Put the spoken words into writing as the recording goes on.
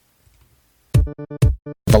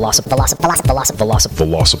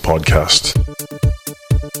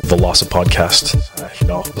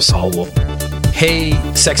Velocipodcast.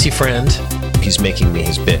 Hey, sexy friend. He's making me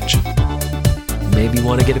his bitch. Maybe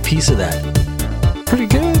want to get a piece of that. Pretty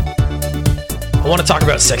good. I want to talk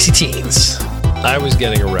about sexy teens. I was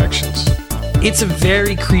getting erections. It's a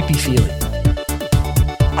very creepy feeling.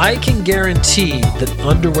 I can guarantee that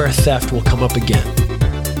underwear theft will come up again.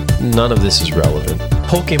 None of this is relevant.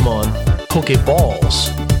 Pokemon, Pokeballs.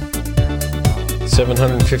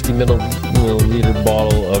 750 milliliter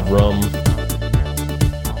bottle of rum.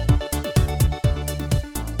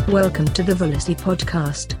 Welcome to the Velocity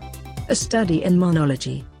Podcast, a study in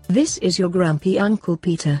monology. This is your grumpy Uncle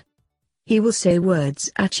Peter. He will say words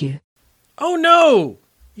at you. Oh no!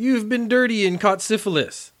 You've been dirty and caught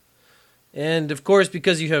syphilis. And of course,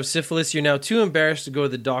 because you have syphilis, you're now too embarrassed to go to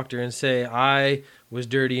the doctor and say, I was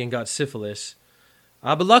dirty and got syphilis.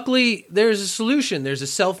 But luckily, there's a solution. There's a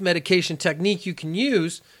self-medication technique you can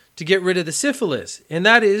use to get rid of the syphilis, and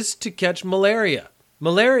that is to catch malaria.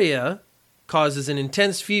 Malaria causes an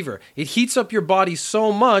intense fever. It heats up your body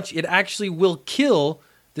so much, it actually will kill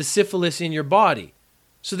the syphilis in your body.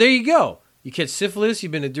 So there you go. You catch syphilis,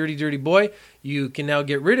 you've been a dirty, dirty boy. You can now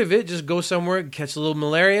get rid of it. Just go somewhere, catch a little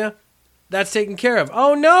malaria. That's taken care of.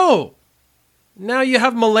 Oh no! Now you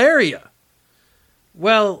have malaria.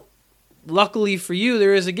 Well, luckily for you,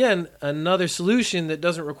 there is again another solution that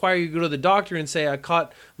doesn't require you to go to the doctor and say, I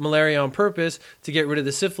caught malaria on purpose to get rid of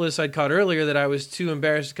the syphilis I'd caught earlier that I was too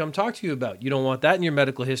embarrassed to come talk to you about. You don't want that in your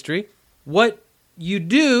medical history. What you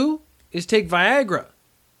do is take Viagra.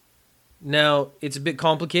 Now, it's a bit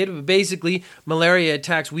complicated, but basically, malaria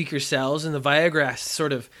attacks weaker cells, and the Viagra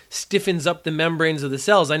sort of stiffens up the membranes of the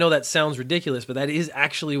cells. I know that sounds ridiculous, but that is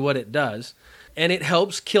actually what it does. And it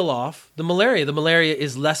helps kill off the malaria. The malaria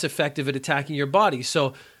is less effective at attacking your body.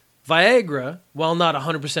 So Viagra, while not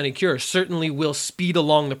 100% a cure, certainly will speed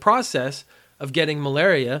along the process of getting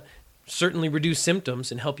malaria, certainly reduce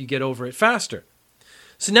symptoms, and help you get over it faster.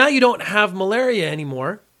 So now you don't have malaria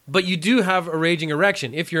anymore, but you do have a raging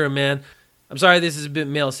erection if you're a man. I'm sorry, this is a bit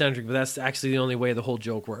male-centric, but that's actually the only way the whole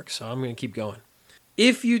joke works, so I'm going to keep going.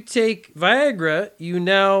 If you take Viagra, you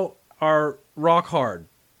now are rock hard.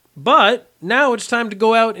 But now it's time to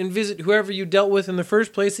go out and visit whoever you dealt with in the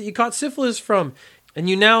first place that you caught syphilis from. And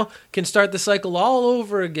you now can start the cycle all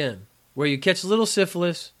over again, where you catch a little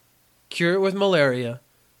syphilis, cure it with malaria,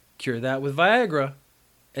 cure that with Viagra,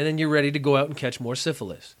 and then you're ready to go out and catch more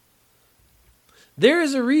syphilis. There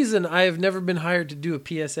is a reason I have never been hired to do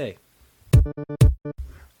a PSA.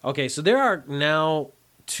 Okay, so there are now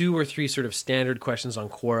 2 or 3 sort of standard questions on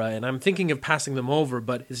Quora, and I'm thinking of passing them over,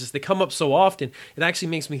 but it's just they come up so often, it actually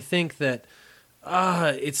makes me think that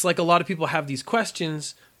it's like a lot of people have these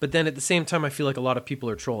questions, but then at the same time I feel like a lot of people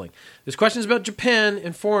are trolling. There's questions about Japan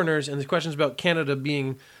and foreigners, and there's questions about Canada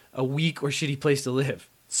being a weak or shitty place to live.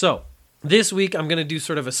 So, this week I'm going to do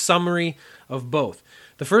sort of a summary of both.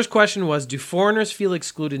 The first question was, do foreigners feel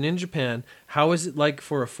excluded in Japan? How is it like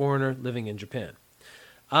for a foreigner living in Japan?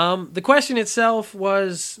 The question itself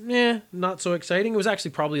was, not so exciting. It was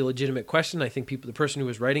actually probably a legitimate question. I think the person who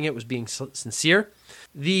was writing it was being sincere.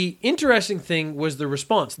 The interesting thing was the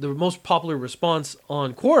response. The most popular response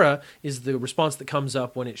on Quora is the response that comes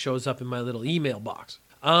up when it shows up in my little email box.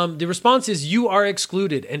 The response is, you are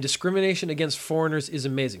excluded and discrimination against foreigners is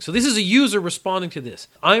amazing. So this is a user responding to this.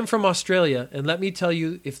 I'm from Australia, and let me tell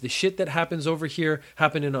you, if the shit that happens over here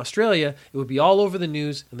happened in Australia, it would be all over the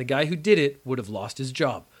news, and the guy who did it would have lost his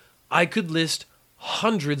job. I could list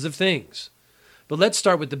hundreds of things. But let's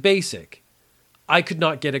start with the basic. I could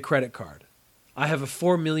not get a credit card. I have a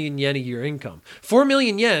 4 million yen a year income. 4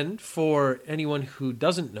 million yen, for anyone who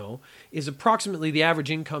doesn't know, is approximately the average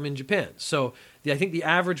income in Japan. So I think the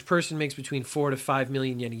average person makes between 4 to 5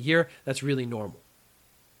 million yen a year. That's really normal.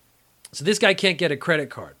 So this guy can't get a credit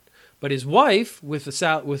card. But his wife, with a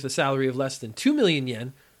salary of less than 2 million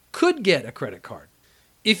yen, could get a credit card.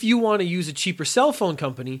 If you want to use a cheaper cell phone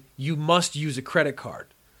company, you must use a credit card.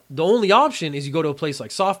 The only option is you go to a place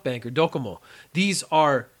like SoftBank or Docomo. These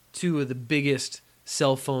are 2 of the biggest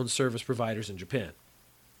cell phone service providers in Japan.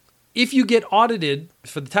 If you get audited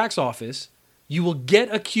for the tax office, you will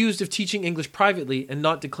get accused of teaching English privately and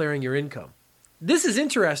not declaring your income. This is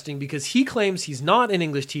interesting because he claims he's not an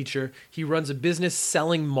English teacher. He runs a business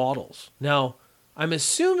selling models. Now, I'm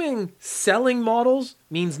assuming selling models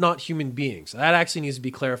means not human beings. That actually needs to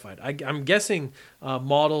be clarified. I'm guessing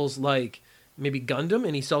models like maybe Gundam,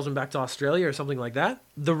 and he sells them back to Australia or something like that.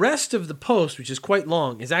 The rest of the post, which is quite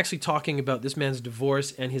long, is actually talking about this man's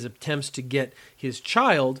divorce and his attempts to get his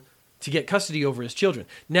child to get custody over his children.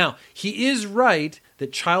 Now, he is right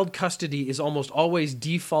that child custody is almost always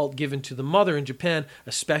default given to the mother in Japan,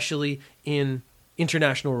 especially in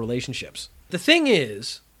international relationships. The thing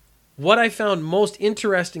is, what I found most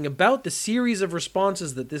interesting about the series of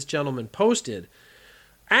responses that this gentleman posted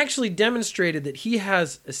actually demonstrated that he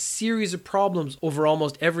has a series of problems over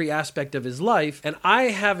almost every aspect of his life. And I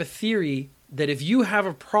have a theory that if you have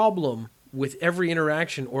a problem with every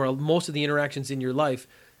interaction or most of the interactions in your life,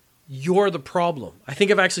 you're the problem. I think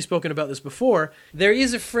I've actually spoken about this before. There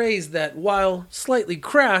is a phrase that, while slightly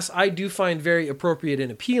crass, I do find very appropriate and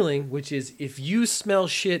appealing, which is, if you smell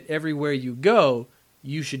shit everywhere you go,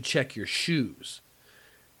 you should check your shoes.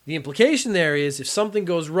 The implication there is, if something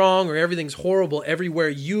goes wrong or everything's horrible everywhere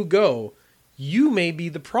you go, you may be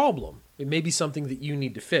the problem. It may be something that you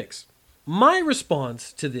need to fix. My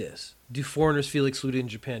response to this, do foreigners feel excluded in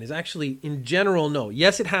Japan, is actually, in general, no.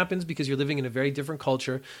 Yes, it happens because you're living in a very different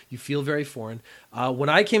culture. You feel very foreign. When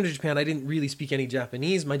I came to Japan, I didn't really speak any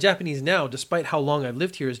Japanese. My Japanese now, despite how long I've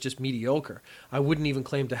lived here, is just mediocre. I wouldn't even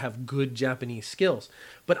claim to have good Japanese skills.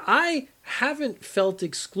 But I haven't felt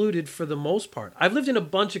excluded for the most part. I've lived in a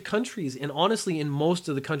bunch of countries, and honestly, in most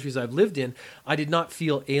of the countries I've lived in, I did not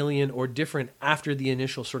feel alien or different after the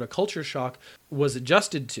initial sort of culture shock was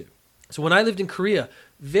adjusted to. So when I lived in Korea,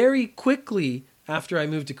 very quickly after I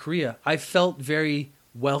moved to Korea, I felt very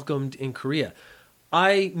welcomed in Korea.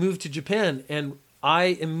 I moved to Japan and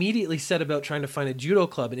I immediately set about trying to find a judo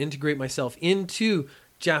club and integrate myself into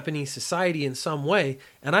Japanese society in some way,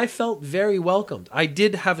 and I felt very welcomed. I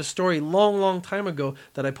did have a story long time ago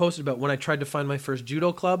that I posted about when I tried to find my first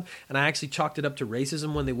judo club, and I actually chalked it up to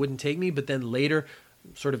racism when they wouldn't take me, but then later,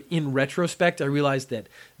 sort of in retrospect, I realized that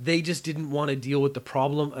they just didn't want to deal with the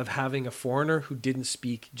problem of having a foreigner who didn't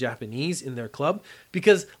speak Japanese in their club.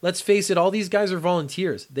 Because let's face it, all these guys are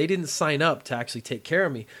volunteers. They didn't sign up to actually take care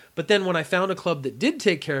of me. But then when I found a club that did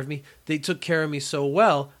take care of me, they took care of me so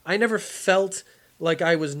well, I never felt like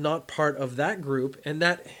I was not part of that group. And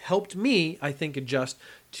that helped me, I think, adjust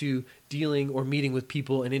to dealing or meeting with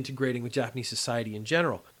people and integrating with Japanese society in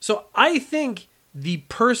general. So I think the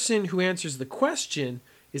person who answers the question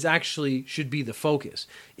should be the focus.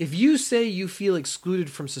 If you say you feel excluded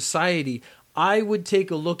from society, I would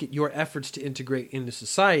take a look at your efforts to integrate into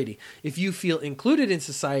society. If you feel included in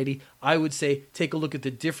society, I would say take a look at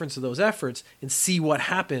the difference of those efforts and see what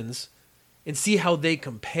happens and see how they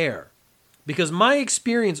compare. Because my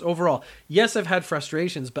experience overall, yes, I've had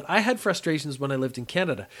frustrations, but I had frustrations when I lived in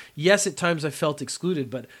Canada. Yes, at times I felt excluded,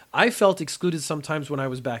 but I felt excluded sometimes when I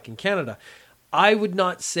was back in Canada. I would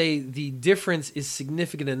not say the difference is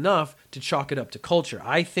significant enough to chalk it up to culture.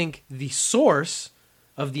 I think the source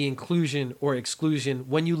of the inclusion or exclusion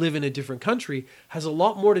when you live in a different country has a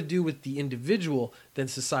lot more to do with the individual than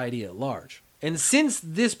society at large. And since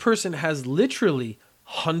this person has literally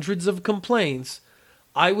hundreds of complaints,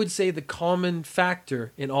 I would say the common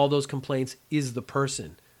factor in all those complaints is the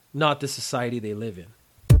person, not the society they live in.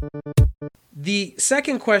 The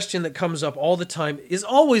second question that comes up all the time is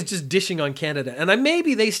always just dishing on Canada. And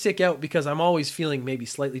maybe they stick out because I'm always feeling maybe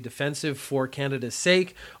slightly defensive for Canada's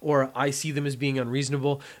sake, or I see them as being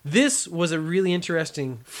unreasonable. This was a really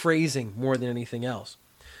interesting phrasing more than anything else.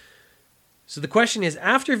 So the question is,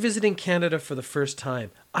 after visiting Canada for the first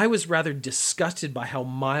time, I was rather disgusted by how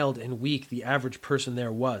mild and weak the average person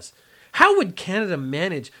there was. How would Canada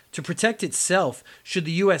manage to protect itself should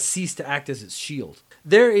the U.S. cease to act as its shield?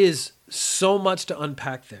 There is so much to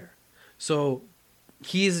unpack there. So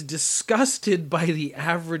he is disgusted by the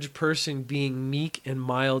average person being meek and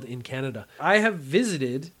mild in Canada. I have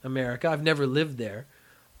visited America. I've never lived there.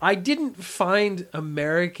 I didn't find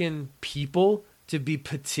American people to be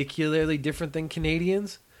particularly different than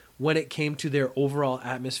Canadians when it came to their overall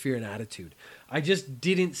atmosphere and attitude. I just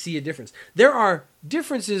didn't see a difference. There are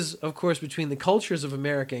differences, of course, between the cultures of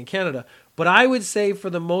America and Canada, but I would say for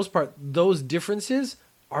the most part, those differences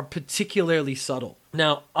are particularly subtle.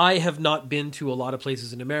 Now, I have not been to a lot of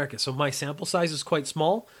places in America, so my sample size is quite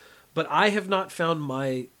small, but I have not found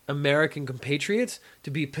my American compatriots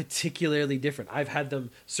to be particularly different. I've had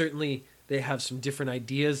them, certainly they have some different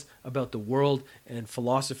ideas about the world and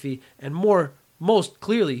philosophy, and most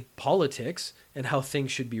clearly politics and how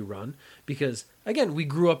things should be run, because again, we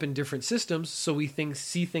grew up in different systems, so we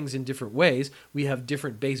see things in different ways. We have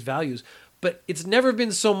different base values, but it's never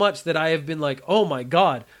been so much that I have been like, oh my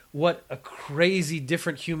God, what a crazy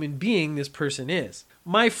different human being this person is.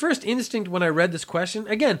 My first instinct when I read this question,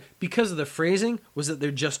 again, because of the phrasing, was that they're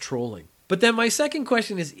just trolling. But then my second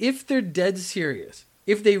question is, if they're dead serious,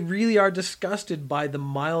 if they really are disgusted by the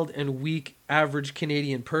mild and weak average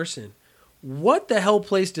Canadian person, what the hell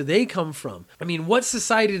place do they come from? I mean, what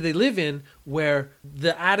society do they live in where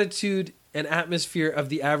the attitude and atmosphere of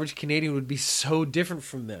the average Canadian would be so different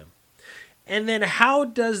from them? And then how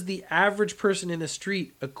does the average person in the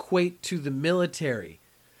street equate to the military?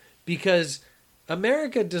 Because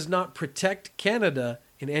America does not protect Canada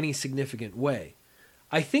in any significant way.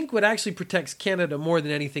 I think what actually protects Canada more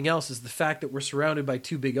than anything else is the fact that we're surrounded by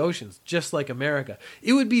two big oceans, just like America.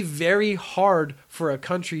 It would be very hard for a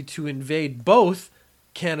country to invade both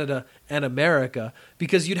Canada and America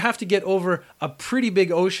because you'd have to get over a pretty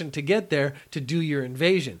big ocean to get there to do your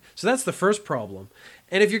invasion. So that's the first problem.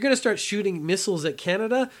 And if you're going to start shooting missiles at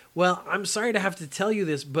Canada, well, I'm sorry to have to tell you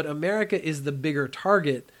this, but America is the bigger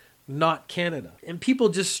target, not Canada. And people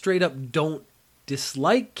just straight up don't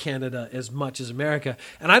dislike Canada as much as America.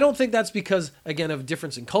 And I don't think that's because, again, of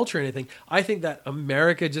difference in culture or anything. I think that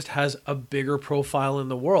America just has a bigger profile in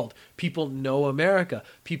the world. People know America.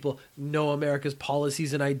 People know America's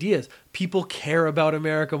policies and ideas. People care about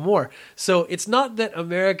America more. So it's not that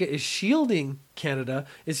America is shielding Canada.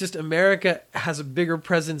 It's just America has a bigger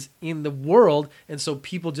presence in the world. And so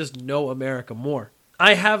people just know America more.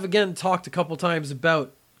 I have, again, talked a couple times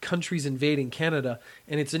about countries invading Canada,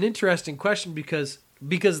 and it's an interesting question because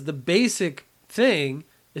the basic thing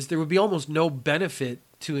is there would be almost no benefit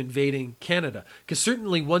to invading Canada, because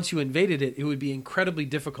certainly once you invaded it, it would be incredibly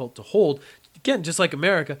difficult to hold, again, just like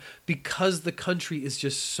America, because the country is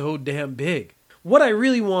just so damn big. What I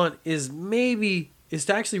really want is to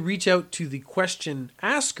actually reach out to the question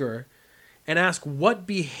asker and ask what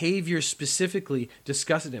behavior specifically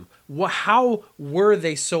disgusted him. How were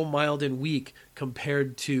they so mild and weak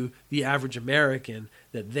compared to the average American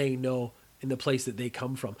that they know in the place that they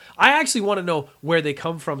come from? I actually want to know where they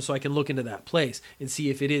come from so I can look into that place and see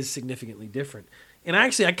if it is significantly different. And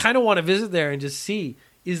actually, I kind of want to visit there and just see,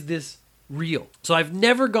 is this real? So I've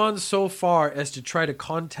never gone so far as to try to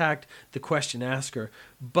contact the question asker,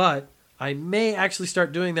 but I may actually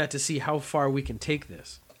start doing that to see how far we can take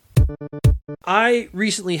this. I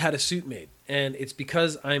recently had a suit made, and it's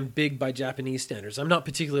because I'm big by Japanese standards. I'm not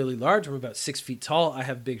particularly large. I'm about 6 feet tall. I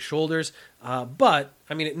have big shoulders. But,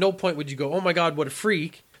 I mean, at no point would you go, oh my God, what a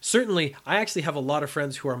freak. Certainly, I actually have a lot of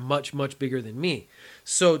friends who are much, much bigger than me.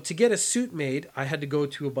 So to get a suit made, I had to go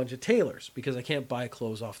to a bunch of tailors because I can't buy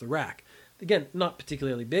clothes off the rack. Again, not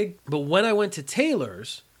particularly big. But when I went to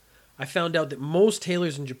tailors, I found out that most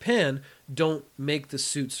tailors in Japan don't make the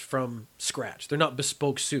suits from scratch. They're not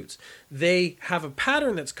bespoke suits. They have a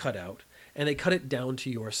pattern that's cut out, and they cut it down to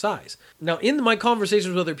your size. Now, in my conversations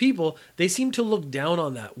with other people, they seem to look down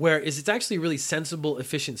on that, whereas it's actually a really sensible,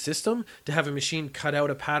 efficient system to have a machine cut out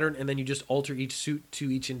a pattern, and then you just alter each suit to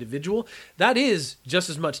each individual. That is just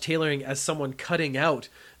as much tailoring as someone cutting out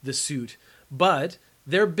the suit, but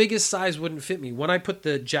their biggest size wouldn't fit me. When I put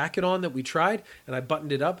the jacket on that we tried and I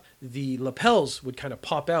buttoned it up, the lapels would kind of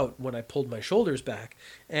pop out when I pulled my shoulders back,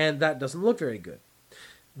 and that doesn't look very good.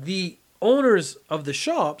 The owners of the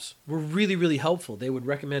shops were really, really helpful. They would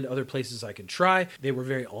recommend other places I could try. They were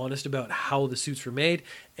very honest about how the suits were made,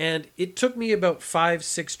 and it took me about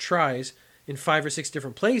 5-6 tries in 5 or 6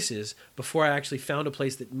 different places before I actually found a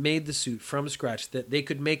place that made the suit from scratch, that they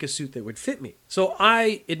could make a suit that would fit me. So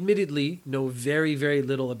I admittedly know very, very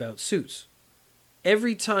little about suits.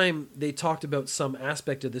 Every time they talked about some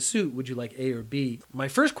aspect of the suit, would you like A or B? My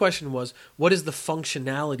first question was, what is the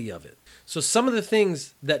functionality of it? So some of the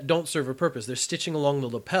things that don't serve a purpose, they're stitching along the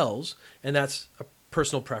lapels, and that's a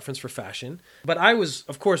personal preference for fashion. But I was,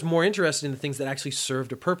 of course, more interested in the things that actually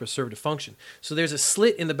served a purpose, served a function. So there's a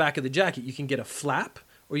slit in the back of the jacket. You can get a flap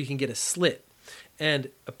or you can get a slit. And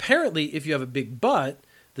apparently, if you have a big butt,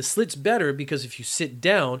 the slit's better because if you sit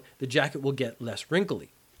down, the jacket will get less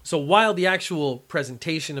wrinkly. So while the actual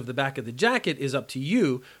presentation of the back of the jacket is up to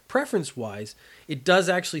you, preference-wise, it does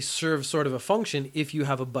actually serve sort of a function if you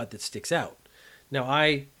have a butt that sticks out. Now,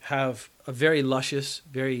 I have a very luscious,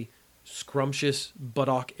 very scrumptious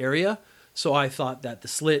buttock area, so I thought that the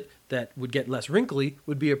slit that would get less wrinkly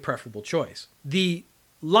would be a preferable choice. The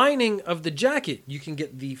lining of the jacket, you can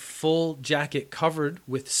get the full jacket covered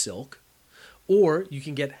with silk, or you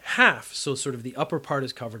can get half, so sort of the upper part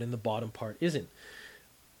is covered and the bottom part isn't.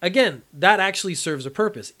 Again, that actually serves a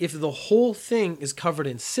purpose. If the whole thing is covered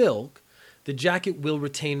in silk, the jacket will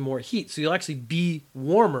retain more heat, so you'll actually be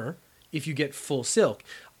warmer if you get full silk.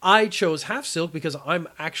 I chose half silk because I'm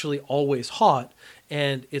actually always hot,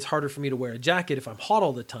 and it's harder for me to wear a jacket if I'm hot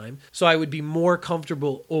all the time. So I would be more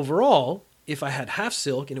comfortable overall if I had half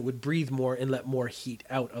silk, and it would breathe more and let more heat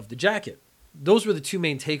out of the jacket. Those were the two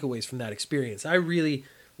main takeaways from that experience. I really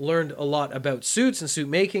learned a lot about suits and suit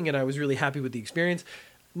making, and I was really happy with the experience.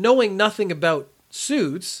 Knowing nothing about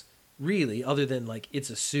suits, really, other than like it's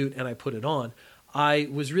a suit and I put it on, I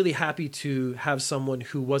was really happy to have someone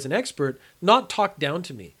who was an expert not talk down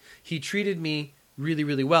to me. He treated me really,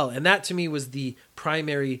 really well. And that to me was the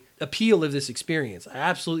primary appeal of this experience. I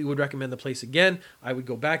absolutely would recommend the place again. I would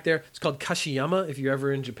go back there. It's called Kashiyama if you're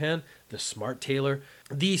ever in Japan, the smart tailor.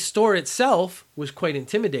 The store itself was quite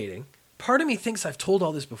intimidating. Part of me thinks I've told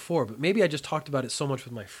all this before, but maybe I just talked about it so much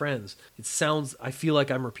with my friends. I feel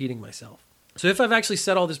like I'm repeating myself. So if I've actually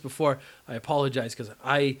said all this before, I apologize, because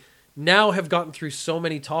I now have gotten through so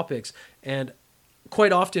many topics, and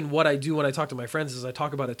quite often what I do when I talk to my friends is I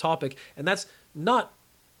talk about a topic, and that's not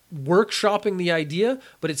workshopping the idea,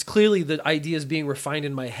 but it's clearly the idea is being refined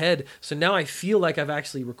in my head. So now I feel like I've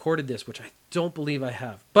actually recorded this, which I don't believe I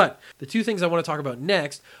have. But the two things I want to talk about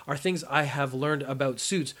next are things I have learned about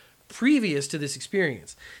suits previous to this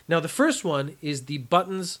experience. Now, the first one is the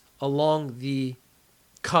buttons along the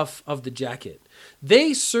cuff of the jacket.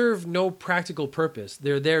 They serve no practical purpose.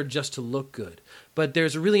 They're there just to look good. But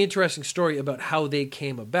there's a really interesting story about how they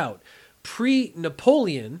came about.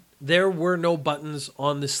 Pre-Napoleon, there were no buttons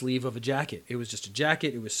on the sleeve of a jacket. It was just a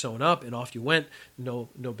jacket. It was sewn up and off you went. No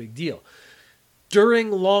big deal.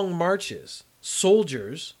 During long marches,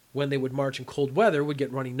 soldiers, when they would march in cold weather, would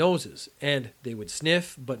get runny noses, and they would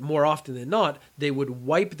sniff, but more often than not, they would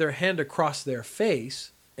wipe their hand across their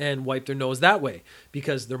face and wipe their nose that way,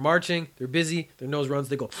 because they're marching, they're busy, their nose runs,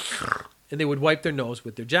 they go, and they would wipe their nose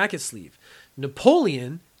with their jacket sleeve.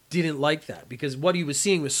 Napoleon didn't like that, because what he was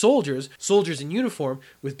seeing was soldiers in uniform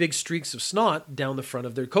with big streaks of snot down the front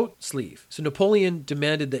of their coat sleeve. So Napoleon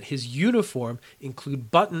demanded that his uniform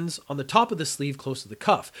include buttons on the top of the sleeve close to the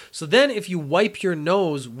cuff. So then if you wipe your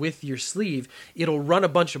nose with your sleeve, it'll run a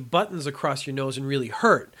bunch of buttons across your nose and really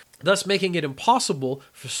hurt, thus making it impossible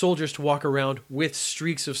for soldiers to walk around with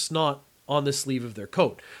streaks of snot on the sleeve of their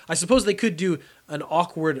coat. I suppose they could do an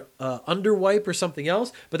awkward underwipe or something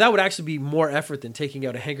else, but that would actually be more effort than taking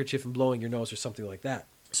out a handkerchief and blowing your nose or something like that.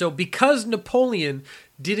 So because Napoleon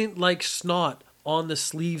didn't like snot on the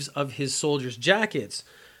sleeves of his soldiers' jackets,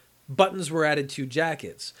 buttons were added to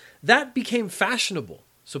jackets. That became fashionable.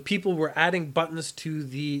 So people were adding buttons to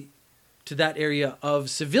that area of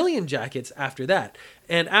civilian jackets after that.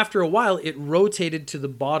 And after a while, it rotated to the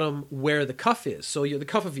bottom where the cuff is. So the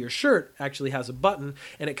cuff of your shirt actually has a button,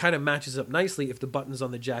 and it kind of matches up nicely if the buttons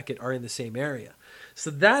on the jacket are in the same area. So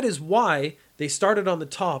that is why they started on the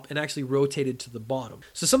top and actually rotated to the bottom.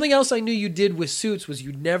 So something else I knew you did with suits was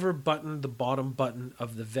you never buttoned the bottom button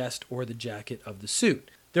of the vest or the jacket of the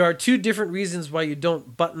suit. There are two different reasons why you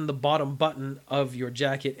don't button the bottom button of your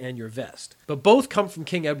jacket and your vest, but both come from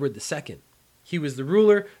King Edward II. He was the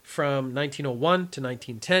ruler from 1901 to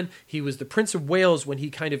 1910. He was the Prince of Wales when he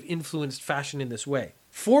kind of influenced fashion in this way.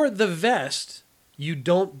 For the vest, you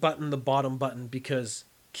don't button the bottom button because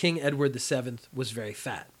King Edward VII was very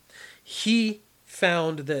fat. He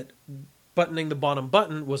found that buttoning the bottom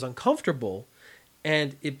button was uncomfortable,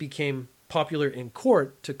 and it became popular in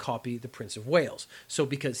court to copy the Prince of Wales. So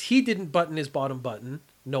because he didn't button his bottom button,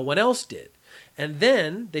 no one else did. And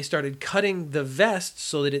then they started cutting the vest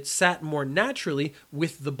so that it sat more naturally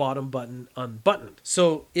with the bottom button unbuttoned.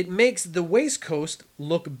 So it makes the waistcoat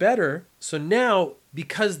look better. So now,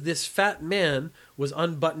 because this fat man was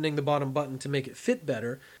unbuttoning the bottom button to make it fit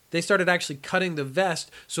better, they started actually cutting the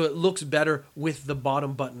vest so it looks better with the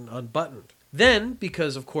bottom button unbuttoned. Then,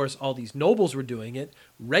 because of course all these nobles were doing it,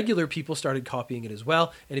 regular people started copying it as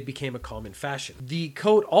well, and it became a common fashion. The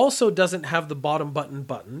coat also doesn't have the bottom button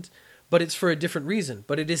buttoned, but it's for a different reason.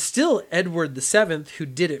 But it is still Edward VII who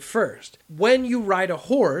did it first. When you ride a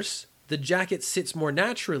horse, the jacket sits more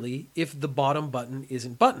naturally if the bottom button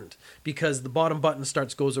isn't buttoned, because the bottom button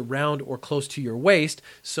goes around or close to your waist.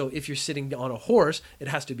 So if you're sitting on a horse, it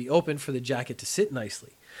has to be open for the jacket to sit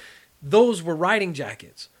nicely. Those were riding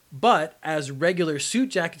jackets. But as regular suit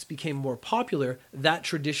jackets became more popular, that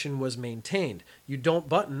tradition was maintained. You don't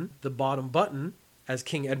button the bottom button, as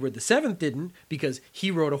King Edward VII didn't, because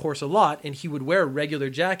he rode a horse a lot and he would wear regular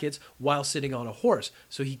jackets while sitting on a horse.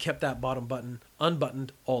 So he kept that bottom button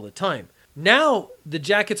unbuttoned all the time. Now the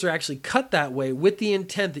jackets are actually cut that way with the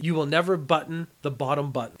intent that you will never button the bottom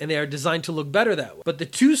button, and they are designed to look better that way. But the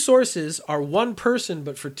two sources are one person,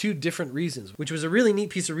 but for two different reasons, which was a really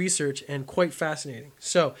neat piece of research and quite fascinating.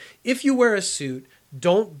 So if you wear a suit,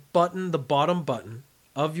 don't button the bottom button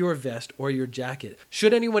of your vest or your jacket.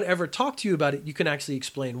 Should anyone ever talk to you about it, you can actually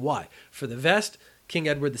explain why. For the vest, King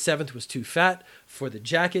Edward VII was too fat. For the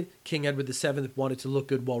jacket, King Edward VII wanted to look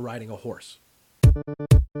good while riding a horse.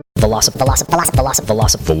 Velocip Podcast.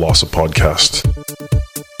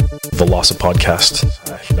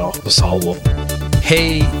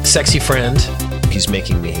 Hey, sexy friend. Monkey's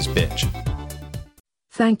making me his bitch.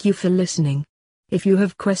 Thank you for listening. If you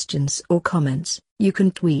have questions or comments, you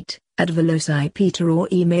can tweet at VelociPeter or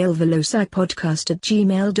email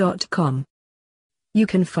velocipodcast@gmail.com. You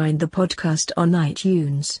can find the podcast on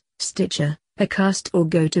iTunes, Stitcher, Acast, or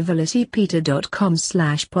go to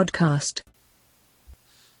velocipeter.com/podcast.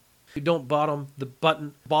 You don't bottom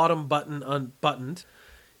button unbuttoned.